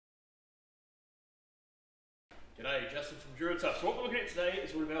G'day, Justin from Duratough. So what we're looking at today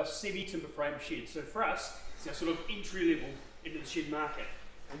is one of our semi-timber frame sheds. So for us, it's our sort of entry level into the shed market.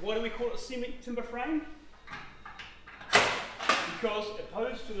 And why do we call it a semi-timber frame? Because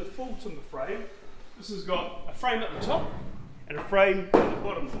opposed to the full timber frame, this has got a frame at the top and a frame at the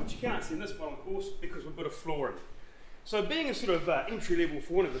bottom, which you can't see in this one, of course, because we've got a floor in. So being a sort of entry level,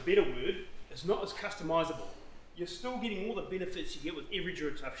 for want of a better word, it's not as customizable. You're still getting all the benefits you get with every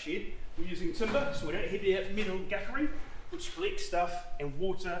Duratough shed. We're using timber, so we don't have that metal guttering, which collects stuff and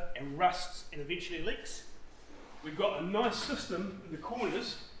water and rusts and eventually leaks. We've got a nice system in the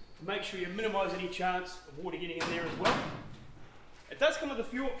corners to make sure you minimise any chance of water getting in there as well. It does come with a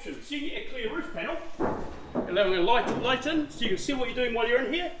few options. So you can get a clear roof panel, allowing a light in, so you can see what you're doing while you're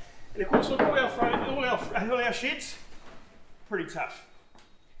in here. And of course, look, all our sheds, pretty tough.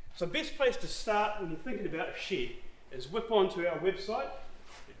 So best place to start when you're thinking about a shed is whip onto our website,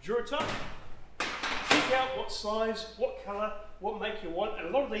 Duratough, check out what size, what colour, what make you want, and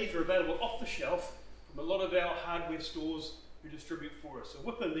a lot of these are available off the shelf from a lot of our hardware stores who distribute for us. So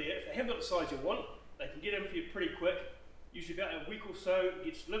whip in there, if they haven't got the size you want, they can get them for you pretty quick. Usually about a week or so, it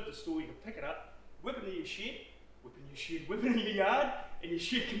gets delivered to the store, you can pick it up, whip into your shed, whip into your yard, and your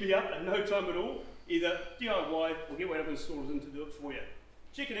shed can be up in no time at all, either DIY or get one of the installers in to do it for you.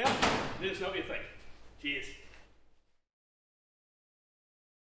 Check it out, let us know what you think. Cheers.